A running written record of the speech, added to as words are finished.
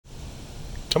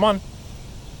Come on.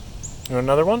 You want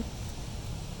another one?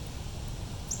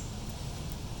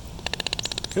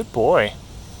 Good boy.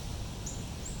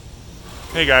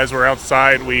 Hey guys, we're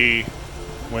outside. We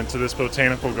went to this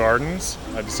botanical gardens.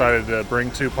 I decided to bring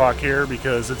Toupac here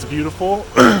because it's beautiful.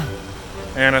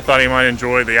 And I thought he might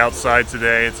enjoy the outside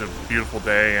today. It's a beautiful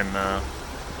day and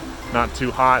not too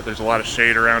hot. There's a lot of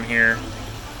shade around here.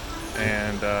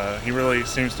 And he really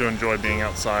seems to enjoy being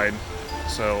outside.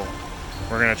 So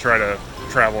we're gonna try to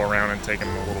travel around and take him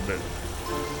a little bit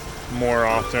more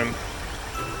often.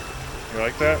 You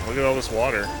like that? Look at all this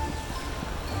water.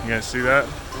 You guys see that?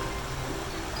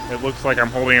 It looks like I'm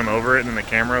holding him over it in the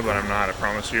camera, but I'm not, I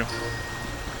promise you.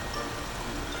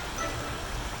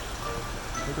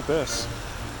 Look at this.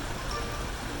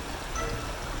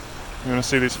 You want to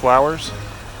see these flowers?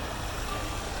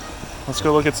 Let's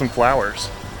go look at some flowers.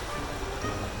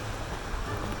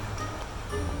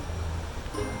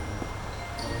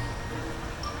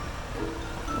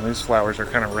 Well, these flowers are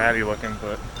kind of ratty looking,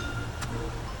 but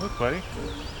look, buddy.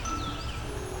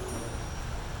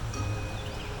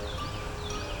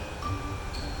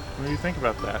 What do you think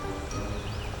about that?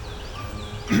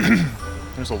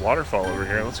 There's a waterfall over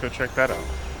here. Let's go check that out.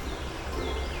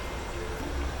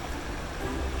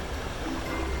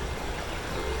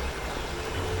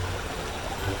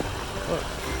 Look.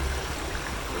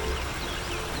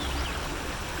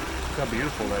 Look how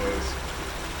beautiful that is.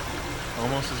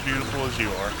 Almost as beautiful as you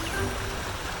are.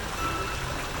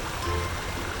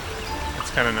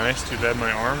 It's kind of nice. Too bad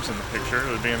my arm's in the picture. It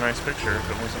would be a nice picture if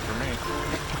it wasn't for me.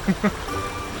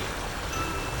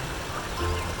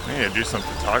 I need to do some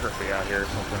photography out here or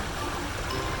something.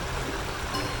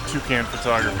 Toucan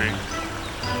photography.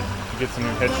 Get some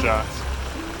new headshots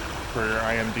for your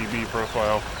IMDb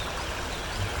profile.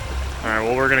 Alright,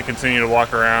 well, we're going to continue to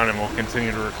walk around and we'll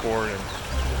continue to record and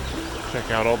check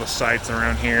out all the sights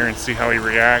around here and see how he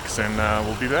reacts, and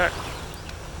we'll be back.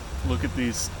 Look at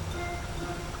these.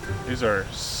 These are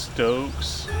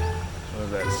Stokes. What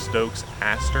is that? Stokes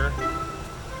aster.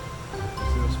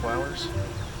 See those flowers?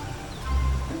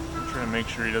 I'm trying to make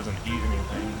sure he doesn't eat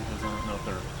anything because I don't know if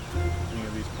any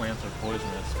of these plants are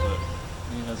poisonous, but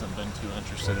he hasn't been too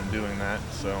interested in doing that.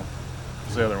 So,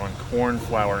 what's the other one?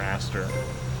 Cornflower aster.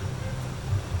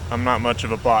 I'm not much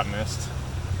of a botanist,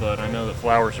 but I know that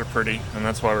flowers are pretty, and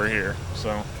that's why we're here.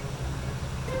 So,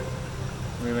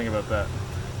 what do you think about that?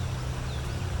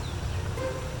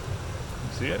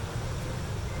 You see it?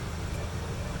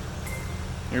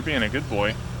 You're being a good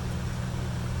boy.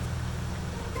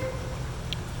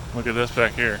 Look at this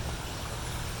back here.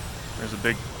 There's a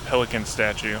big pelican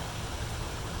statue.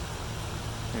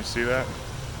 You see that?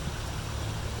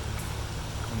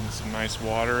 And some nice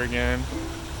water again.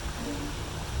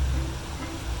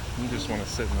 You just want to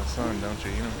sit in the sun, don't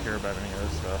you? You don't care about any of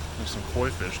this stuff. There's some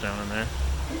koi fish down in there.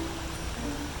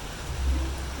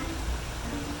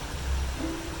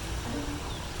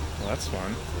 Well, that's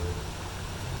fun.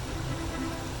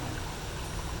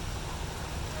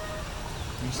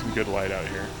 There's some good light out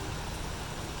here.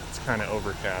 It's kind of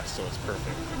overcast, so it's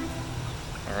perfect.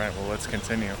 Alright, well, let's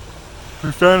continue.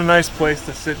 We found a nice place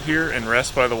to sit here and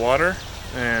rest by the water,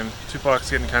 and Toupac's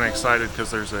getting kind of excited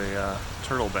because there's a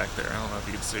turtle back there. I don't know if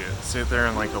you can see it. See it there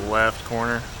in like the left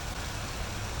corner?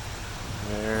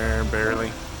 There,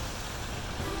 barely.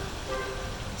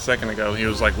 A second ago, he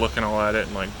was like looking all at it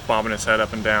and like bobbing his head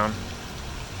up and down.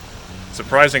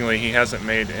 Surprisingly, he hasn't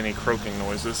made any croaking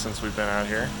noises since we've been out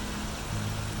here.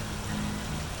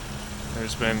 There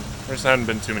haven't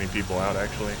been too many people out,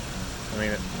 actually. I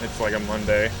mean, it's like a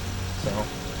Monday, so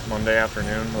Monday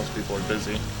afternoon, most people are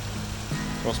busy.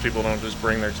 Most people don't just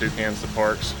bring their toucans to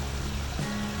parks.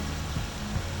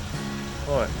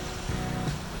 What?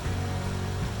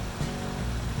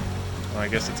 Well, I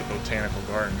guess it's a botanical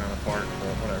garden, not a park,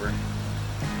 but whatever.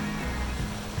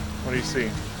 What do you see?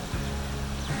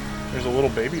 There's a little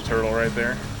baby turtle right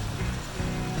there.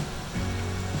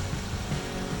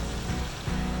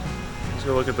 Let's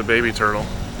go look at the baby turtle.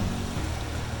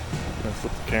 I'm gonna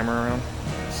flip the camera around.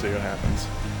 Let's see what happens.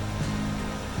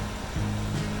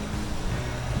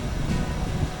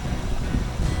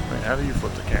 Wait, how do you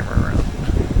flip the camera around?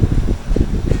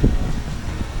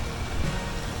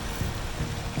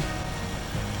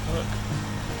 Look.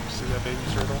 See that baby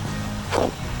turtle? I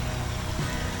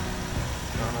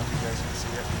don't know if you guys can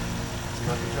see it. See,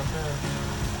 let me jump in.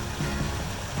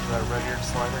 Is that a red-eared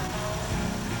slider?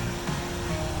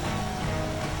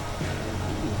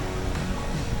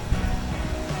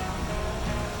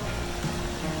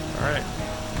 Alright.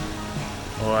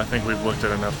 Well, I think we've looked at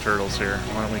enough turtles here.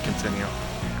 Why don't we continue?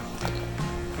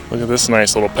 Look at this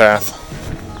nice little path.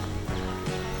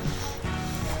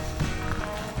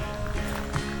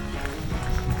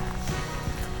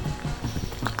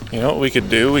 You know what we could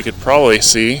do? We could probably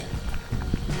see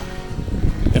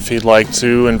if he'd like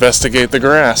to investigate the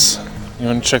grass. You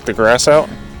want to check the grass out?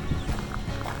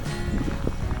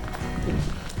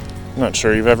 I'm not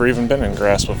sure you've ever even been in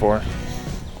grass before.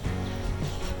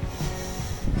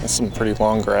 That's some pretty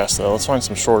long grass though. Let's find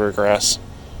some shorter grass.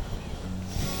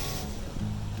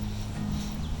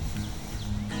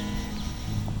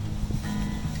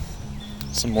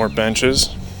 Some more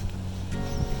benches.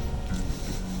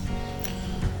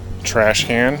 Trash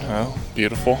can. Oh,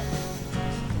 beautiful.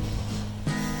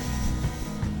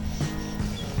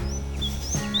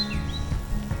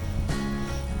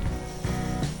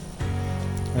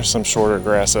 There's some shorter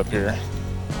grass up here.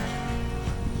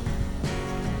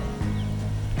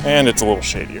 And it's a little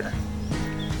shadier.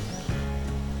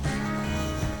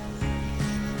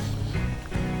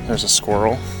 There's a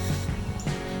squirrel.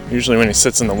 Usually when he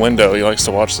sits in the window, he likes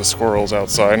to watch the squirrels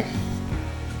outside.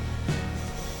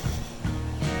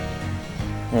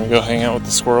 You wanna go hang out with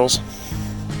the squirrels?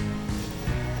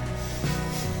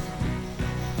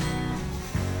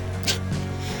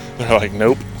 They're like,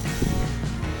 nope.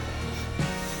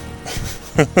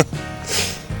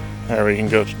 Alright, we can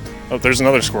go. Oh, there's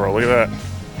another squirrel. Look at that.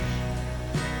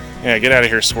 Yeah, get out of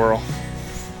here, squirrel.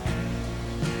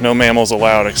 No mammals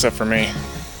allowed except for me.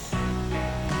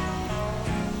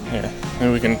 Here,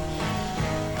 maybe we can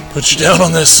put you down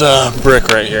on this brick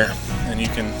right here, and you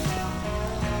can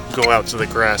go out to the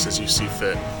grass as you see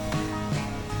fit,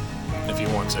 if you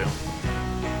want to.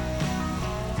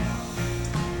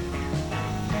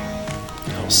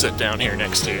 I'll sit down here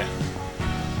next to you.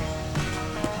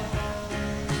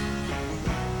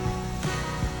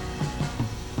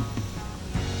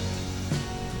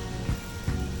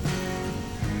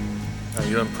 Are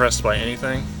you impressed by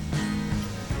anything?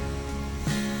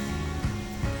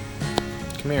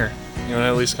 Come here. You want to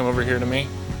at least come over here to me?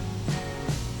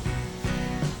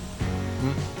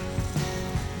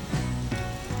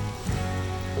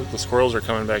 Look, the squirrels are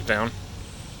coming back down.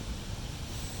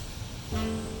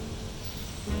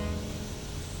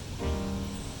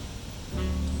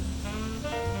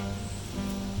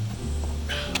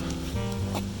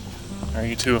 Are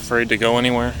you too afraid to go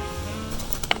anywhere?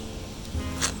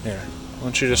 Here, why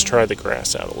don't you just try the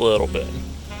grass out a little bit?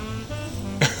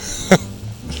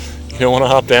 You don't want to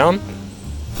hop down?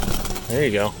 There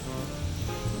you go.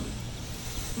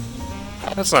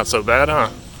 That's not so bad,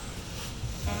 huh?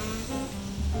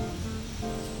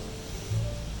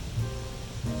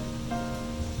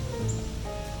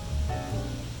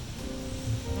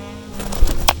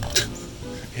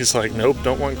 He's like, nope,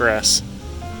 don't want grass.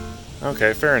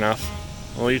 Okay, fair enough.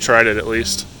 Well, you tried it at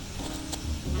least.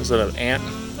 Is that an ant?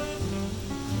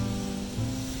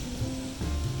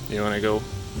 You want to go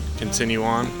continue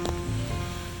on?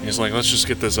 He's like, let's just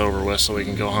get this over with so we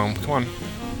can go home. Come on.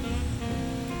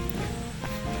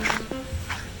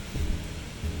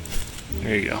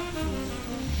 There you go.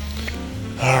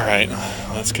 Alright,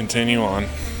 let's continue on.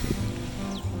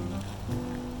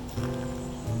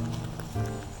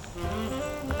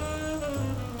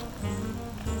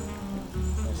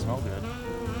 They smell good.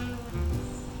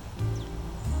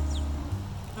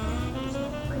 You're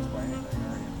not impressed by anything,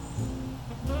 are you?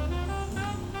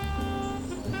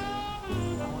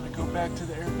 I want to go back to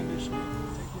the air conditioner.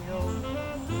 Take me home.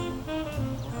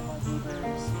 Where are my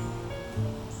blueberries?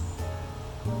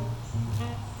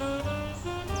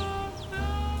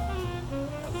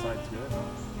 Outside's good.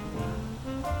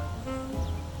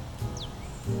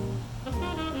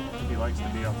 He likes to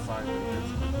be outside, but he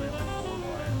gets quickly a bit bored by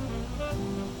it.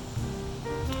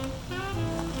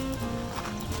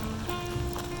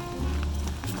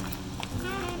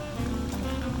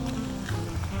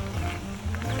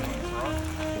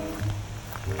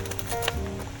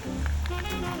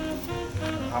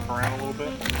 Hop around a little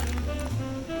bit.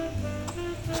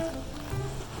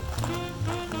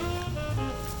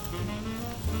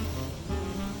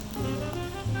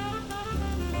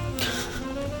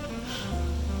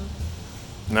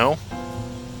 No?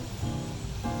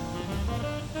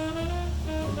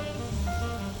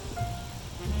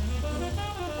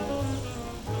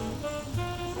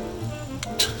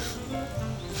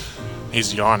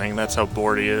 He's yawning, that's how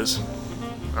bored he is.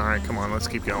 Alright, come on, let's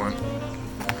keep going.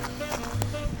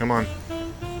 Come on.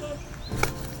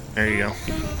 There you go.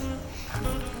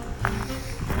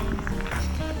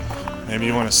 Maybe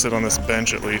you want to sit on this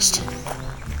bench at least.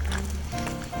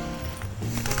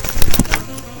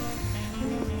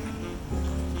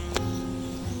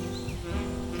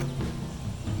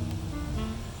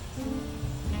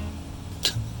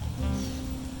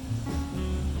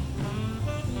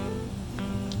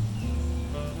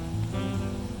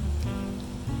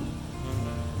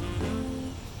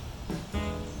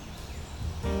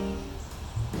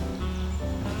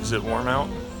 Is it warm out?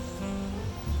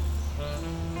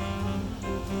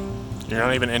 You're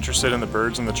not even interested in the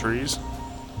birds in the trees?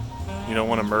 You don't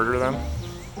want to murder them?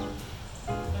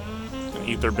 And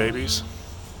eat their babies?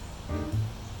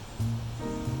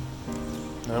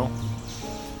 No?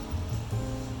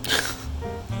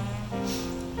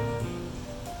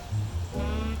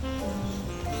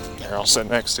 Here, I'll sit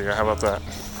next to you. How about that?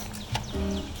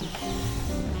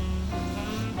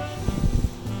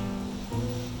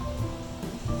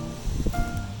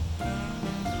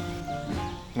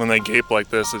 When they gape like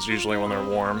this, it's usually when they're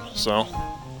warm, so.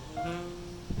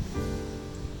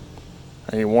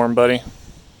 Are you warm, buddy?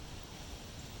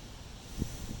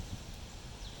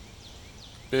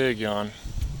 Big yawn.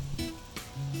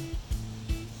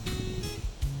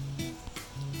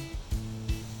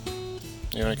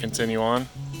 You want to continue on?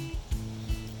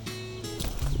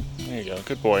 There you go,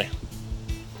 good boy.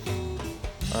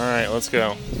 Alright, let's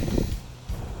go.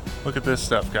 Look at this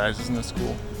stuff, guys, isn't this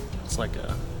cool? It's like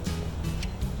a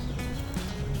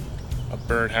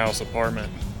birdhouse apartment.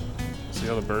 See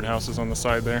all the birdhouses on the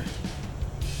side there?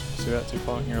 See that,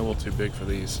 Toupac? You're a little too big for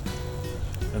these.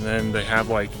 And then they have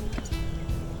like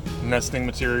nesting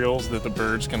materials that the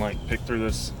birds can like pick through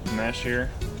this mesh here.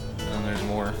 And there's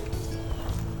more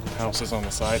houses on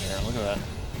the side here. Look at that.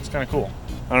 It's kind of cool.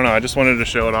 I don't know, I just wanted to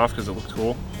show it off because it looked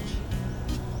cool.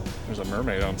 There's a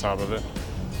mermaid on top of it.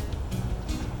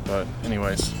 But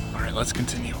anyways, all right, let's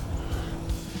continue.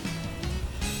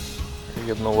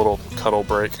 Give them a little cuddle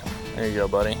break. There you go,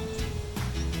 buddy.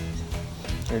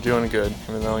 You're doing good,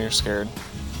 even though you're scared.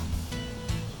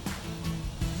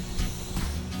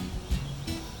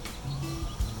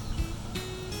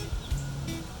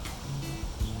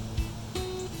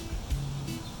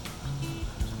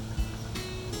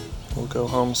 We'll go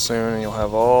home soon and you'll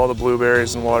have all the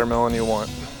blueberries and watermelon you want.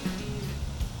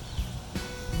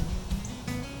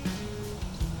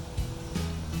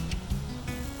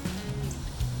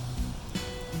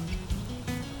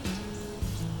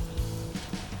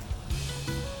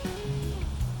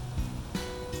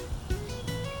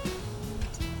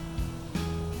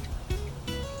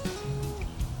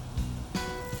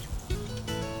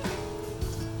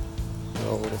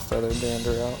 A little feather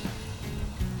dander out.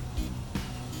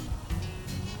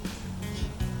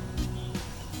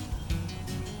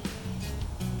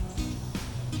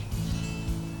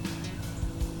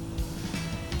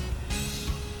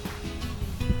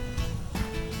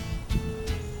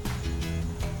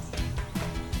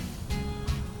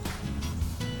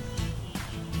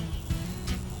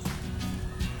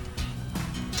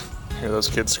 Hear those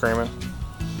kids screaming?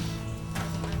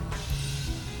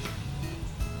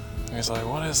 He's like,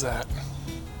 what is that?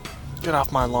 Get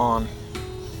off my lawn.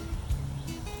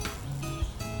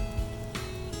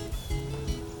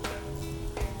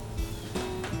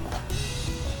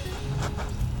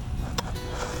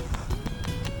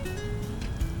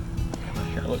 My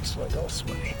hair looks like all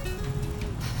sweaty.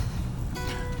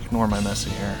 Ignore my messy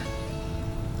hair.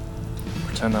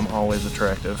 Pretend I'm always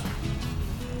attractive.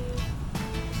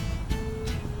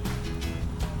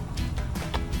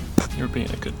 You're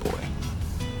being a good boy.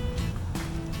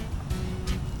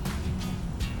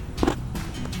 I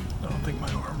don't think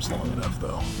my arm's long enough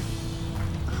though.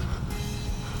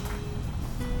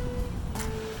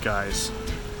 Guys,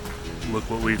 look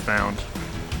what we found.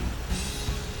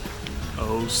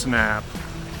 Oh snap.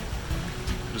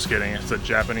 Just kidding, it's a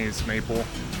Japanese maple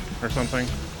or something.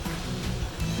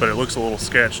 But it looks a little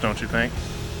sketch, don't you think?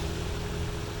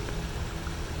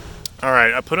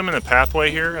 Alright, I put him in the pathway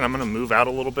here, and I'm going to move out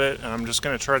a little bit, and I'm just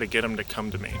going to try to get him to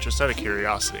come to me, just out of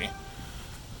curiosity.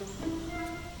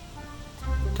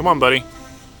 Come on, buddy.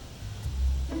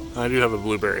 I do have a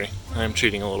blueberry. I am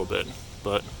cheating a little bit,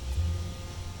 but...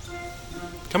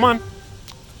 Come on.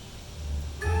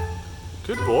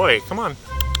 Good boy, come on.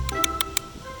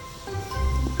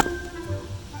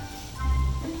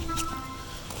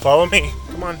 Follow me,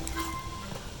 come on.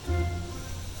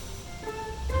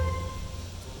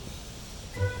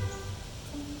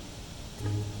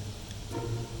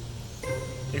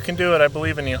 You can do it, I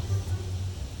believe in you.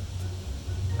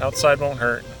 Outside won't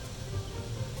hurt.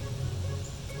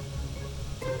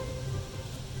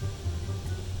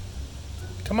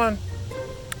 Come on.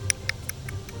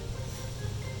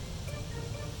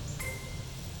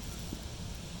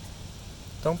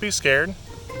 Don't be scared.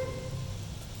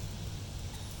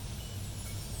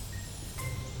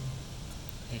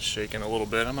 He's shaking a little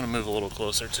bit. I'm going to move a little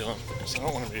closer to him because I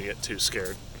don't want him to get too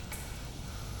scared.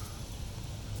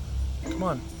 Come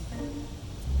on.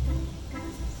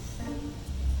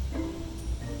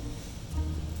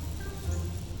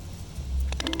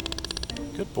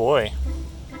 Good boy.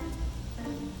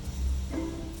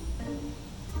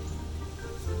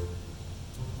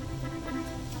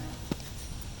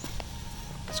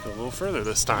 little further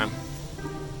this time.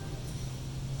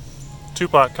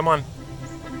 Toupac, come on.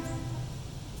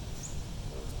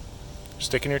 You're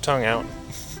sticking your tongue out.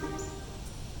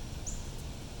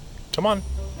 Come on.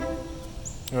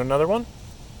 You want another one?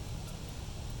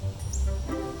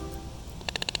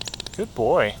 Good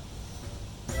boy.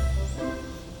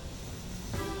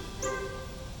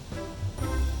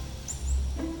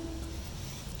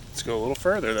 Let's go a little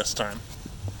further this time.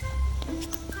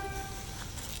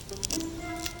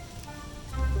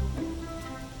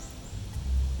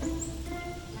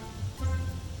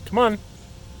 Come on.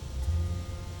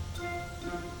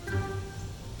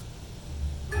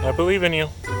 I believe in you.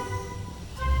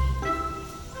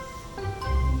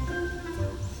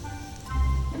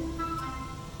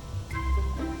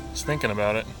 Just thinking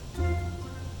about it.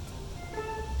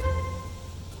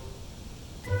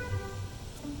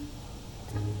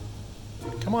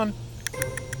 Come on.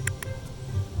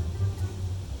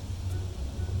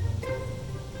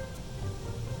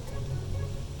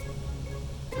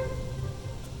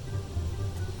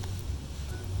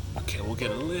 Okay, we'll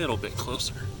get a little bit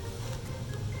closer.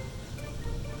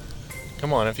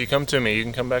 Come on, if you come to me, you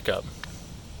can come back up.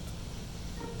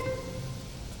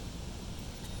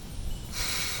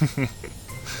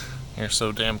 You're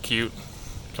so damn cute.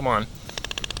 Come on.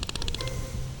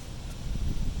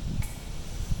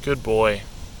 Good boy.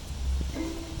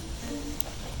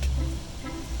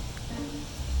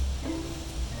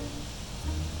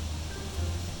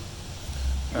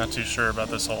 Not too sure about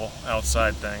this whole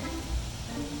outside thing.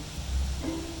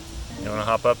 You want to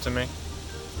hop up to me?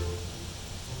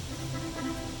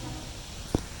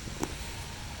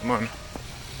 Come on.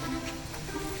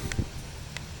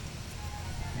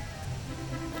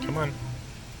 Come on.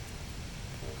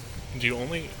 Do you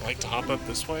only like to hop up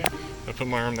this way? I put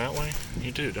my arm that way?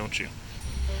 You do, don't you?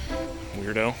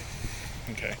 Weirdo.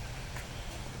 Okay.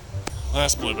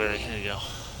 Last blueberry. Here you go.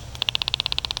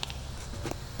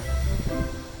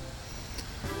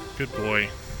 Good boy.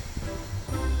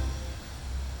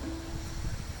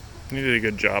 You did a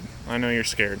good job. I know you're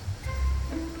scared.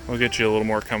 We'll get you a little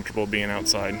more comfortable being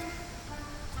outside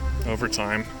over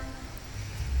time.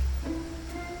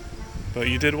 But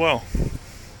you did well,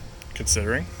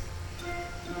 considering.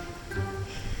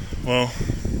 Well,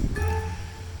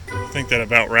 I think that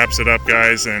about wraps it up,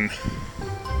 guys, and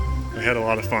we had a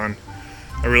lot of fun.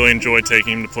 I really enjoyed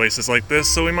taking him to places like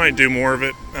this, so we might do more of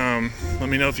it. Let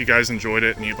me know if you guys enjoyed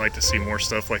it and you'd like to see more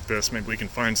stuff like this. Maybe we can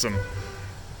find some,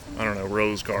 I don't know,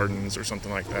 rose gardens or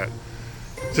something like that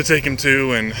to take him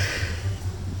to, and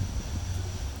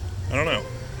I don't know.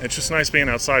 It's just nice being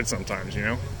outside sometimes, you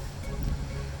know?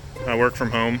 I work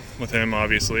from home with him,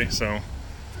 obviously, so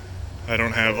I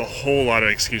don't have a whole lot of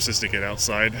excuses to get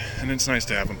outside, and it's nice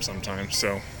to have him sometimes.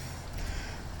 So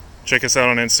check us out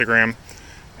on Instagram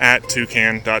at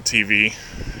toucan.tv,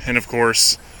 and of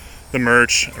course the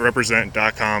merch,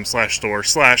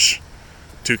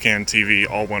 represent.com/store/toucantv,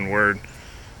 all one word.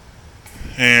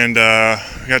 And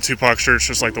we got Toupac shirts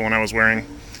just like the one I was wearing.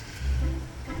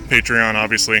 Patreon,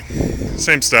 obviously,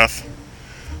 same stuff.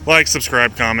 Like,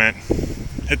 subscribe, comment,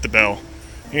 hit the bell,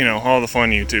 you know, all the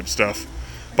fun YouTube stuff.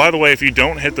 By the way, if you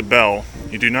don't hit the bell,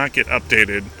 you do not get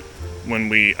updated when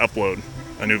we upload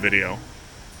a new video.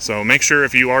 So make sure,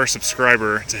 if you are a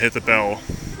subscriber, to hit the bell,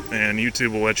 and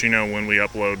YouTube will let you know when we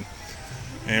upload.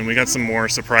 And we got some more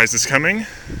surprises coming.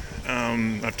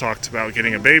 I've talked about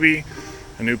getting a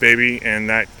new baby, and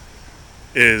that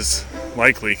is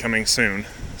likely coming soon.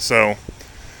 So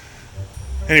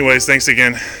anyways, thanks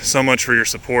again so much for your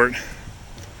support,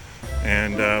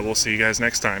 and we'll see you guys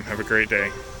next time. Have a great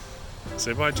day.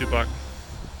 Say bye, Toupac.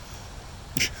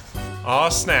 Aw,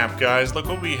 snap, guys. Look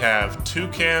what we have.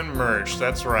 Toucan merch,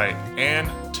 that's right. And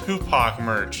Toupac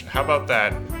merch. How about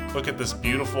that? Look at this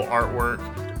beautiful artwork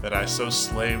that I so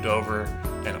slaved over,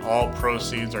 and all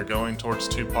proceeds are going towards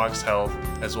Toupac's health,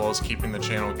 as well as keeping the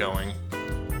channel going.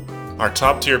 Our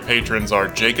top tier patrons are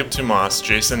Jacob Tomas,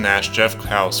 Jason Nash, Jeff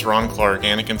House, Ron Clark,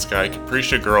 Anakin Sky,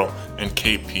 Capricia Girl, and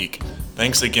Kate Peak.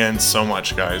 Thanks again so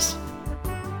much, guys.